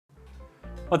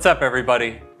What's up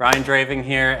everybody? Ryan Draving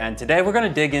here, and today we're going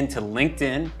to dig into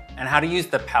LinkedIn and how to use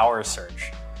the power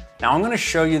search. Now I'm going to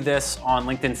show you this on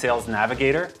LinkedIn Sales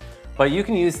Navigator, but you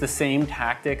can use the same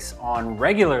tactics on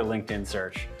regular LinkedIn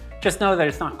search. Just know that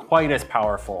it's not quite as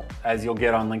powerful as you'll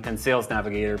get on LinkedIn Sales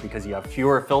Navigator because you have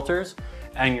fewer filters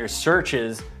and your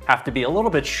searches have to be a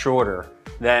little bit shorter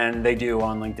than they do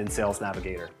on LinkedIn Sales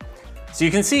Navigator. So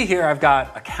you can see here I've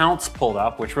got accounts pulled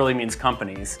up, which really means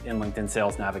companies in LinkedIn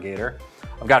Sales Navigator.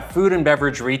 I've got food and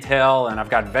beverage retail, and I've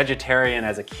got vegetarian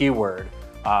as a keyword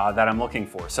that I'm looking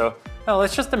for. So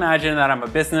let's just imagine that I'm a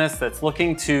business that's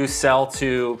looking to sell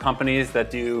to companies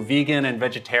that do vegan and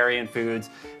vegetarian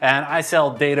foods, and I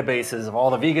sell databases of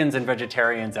all the vegans and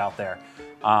vegetarians out there.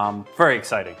 Very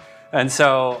exciting. And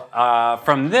so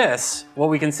from this, what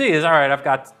we can see is, all right, I've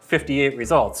got 58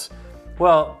 results.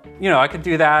 Well, you know, I could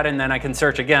do that and then I can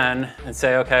search again and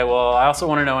say, okay, well, I also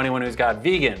want to know anyone who's got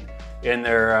vegan in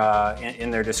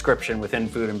their description within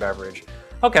food and beverage.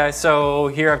 Okay, so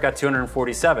here I've got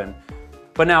 247.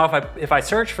 But now if I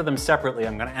search for them separately,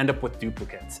 I'm gonna end up with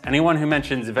duplicates. Anyone who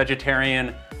mentions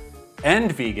vegetarian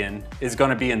and vegan is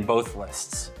gonna be in both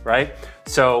lists, right?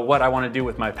 So what I wanna do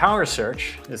with my power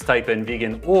search is type in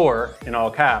vegan or, in all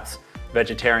caps,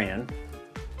 vegetarian.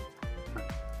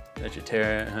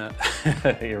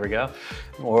 Here we go.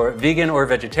 Or vegan or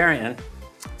vegetarian.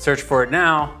 Search for it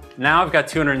now. Now I've got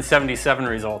 277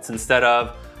 results instead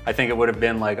of, I think it would have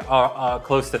been like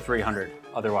close to 300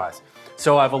 otherwise.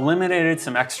 So I've eliminated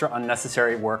some extra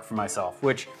unnecessary work for myself,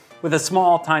 which with a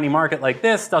small, tiny market like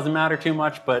this doesn't matter too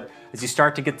much, but as you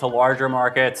start to get to larger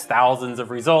markets, thousands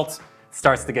of results, it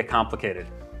starts to get complicated.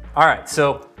 All right,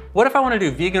 so what if I want to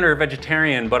do vegan or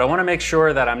vegetarian, but I want to make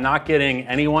sure that I'm not getting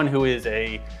anyone who is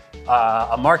a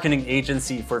marketing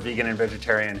agency for vegan and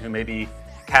vegetarian who maybe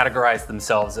categorize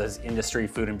themselves as industry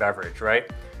food and beverage, right?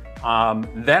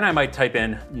 Then I might type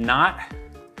in not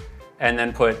and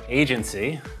then put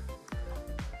agency.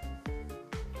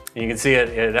 And you can see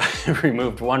it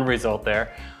removed one result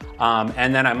there.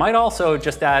 And then I might also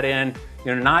just add in,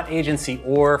 you know, not agency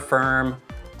or firm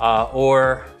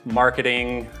or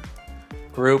marketing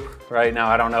group. Right now,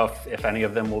 I don't know if any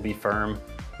of them will be firm.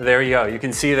 There you go. You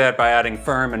can see that by adding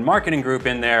firm and marketing group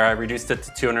in there, I reduced it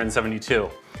to 272.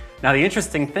 Now the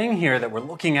interesting thing here that we're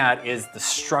looking at is the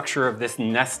structure of this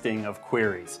nesting of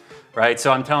queries, right?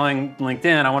 So I'm telling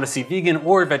LinkedIn I want to see vegan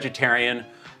or vegetarian,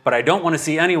 but I don't want to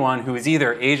see anyone who is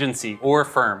either agency or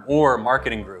firm or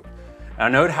marketing group. Now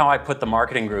note how I put the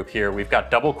marketing group here. We've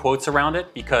got double quotes around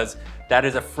it because that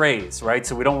is a phrase, right?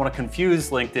 So we don't want to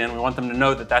confuse LinkedIn. We want them to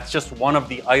know that that's just one of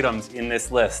the items in this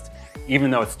list,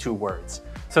 even though it's 2 words.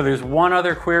 So there's one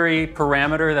other query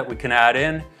parameter that we can add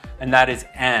in, and that is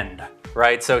and.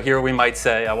 Right, so here we might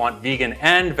say I want vegan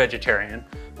and vegetarian.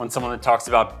 When someone that talks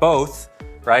about both,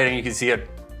 right, and you can see it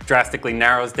drastically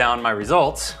narrows down my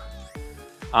results.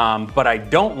 But I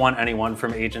don't want anyone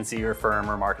from agency or firm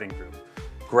or marketing group.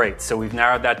 Great, so we've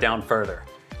narrowed that down further.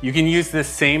 You can use this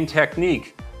same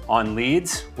technique on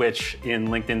leads, which in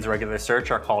LinkedIn's regular search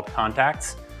are called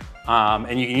contacts.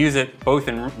 And you can use it both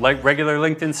in regular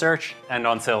LinkedIn search and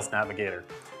on Sales Navigator.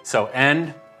 So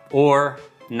and, or,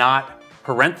 not,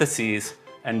 parentheses,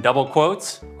 and double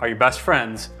quotes are your best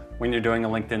friends when you're doing a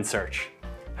LinkedIn search.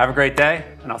 Have a great day,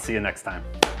 and I'll see you next time.